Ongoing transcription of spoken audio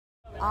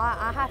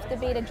I have to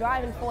be the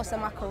driving force of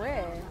my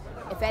career.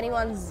 If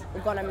anyone's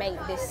gonna make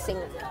this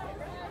sink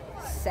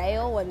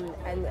sail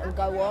and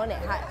go on,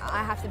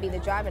 I have to be the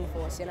driving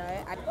force, you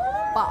know.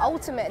 But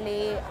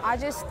ultimately, I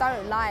just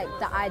don't like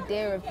the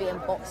idea of being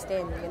boxed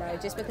in, you know.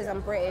 Just because I'm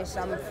British,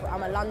 I'm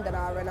a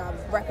Londoner and I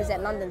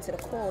represent London to the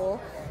core,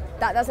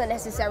 that doesn't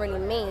necessarily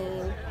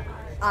mean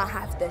I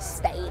have to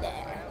stay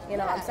there, you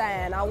know what I'm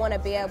saying? I want to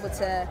be able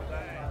to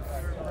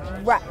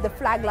wrap the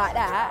flag like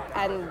that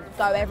and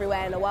go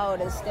everywhere in the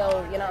world and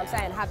still, you know what I'm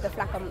saying, have the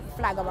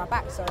flag on my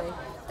back, sorry.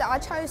 I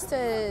chose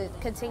to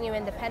continue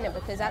independent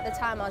because at the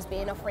time I was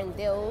being offering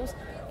deals.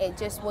 It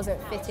just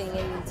wasn't fitting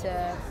into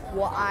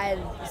what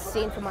I'd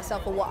seen for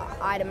myself or what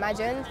I'd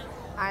imagined.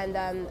 And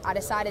I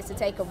decided to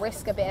take a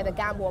risk, a bit of a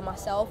gamble on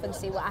myself and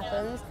see what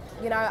happens.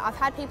 You know, I've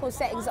had people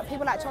set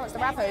people like Chance the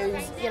Rapper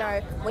who's, you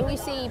know, when you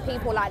see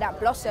people like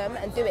that blossom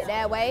and do it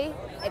their way,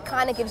 it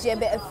kind of gives you a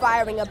bit of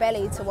fire in your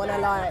belly to want to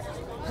like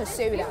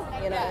pursue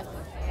that, you know.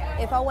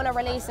 If I want to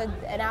release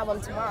an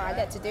album tomorrow, I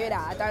get to do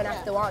that. I don't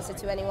have to answer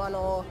to anyone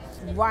or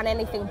run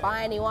anything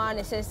by anyone.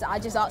 It's just, I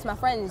just ask my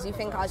friends, you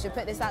think I should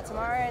put this out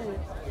tomorrow? And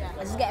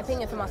I just get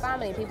opinion from my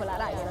family, people like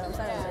that, you know what I'm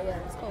saying? So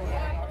yeah, it's cool.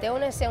 The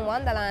Illness in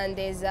Wonderland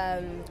is,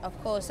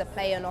 of course, a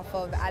play on off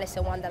of Alice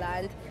in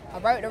Wonderland. I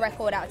wrote the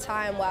record at a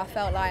time where I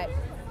felt like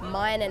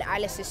mine and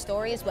Alice's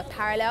stories were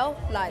parallel,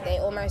 like they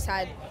almost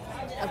had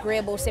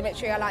agreeable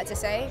symmetry, I like to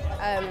say,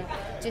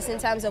 just in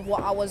terms of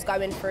what I was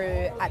going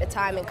through at the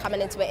time and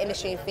coming into an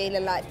industry and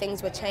feeling like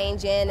things were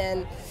changing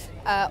and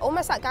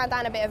almost like going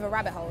down a bit of a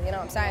rabbit hole, you know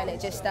what I'm saying?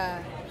 It just,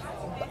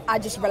 I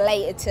just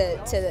related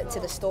to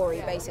the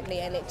story basically,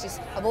 and it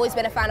just, I've always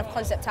been a fan of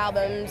concept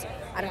albums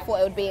and I thought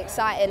it would be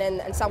exciting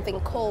and something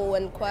cool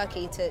and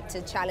quirky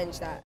to challenge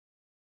that.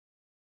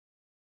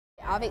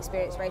 I've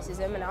experienced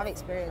racism and I've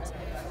experienced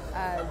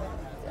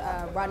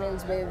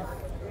run-ins with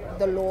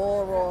the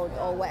law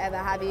or whatever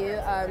have you,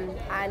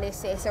 and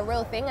it's a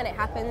real thing and it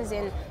happens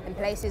in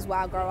places where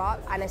I grow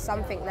up, and it's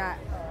something that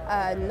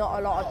not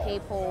a lot of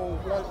people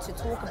want to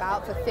talk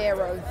about for fear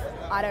of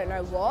I don't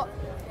know what,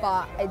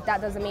 but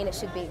that doesn't mean it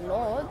should be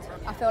ignored.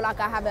 I feel like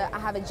I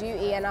have a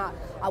duty, and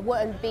I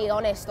wouldn't be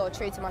honest or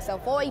true to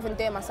myself or even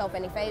doing myself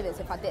any favours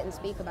if I didn't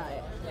speak about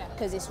it,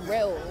 because it's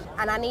real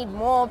and I need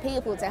more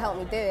people to help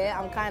me do it.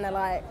 I'm kind of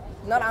like,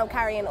 not that I'm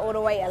carrying all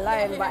the weight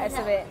alone, but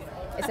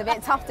it's a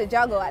bit tough to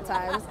juggle at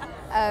times.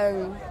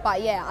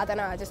 But yeah, I don't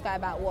know, I just go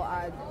about what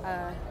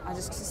I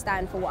just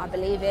stand for what I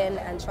believe in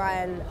and try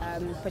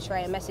and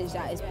portray a message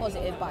that is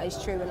positive but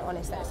is true and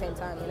honest at the same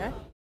time, you know?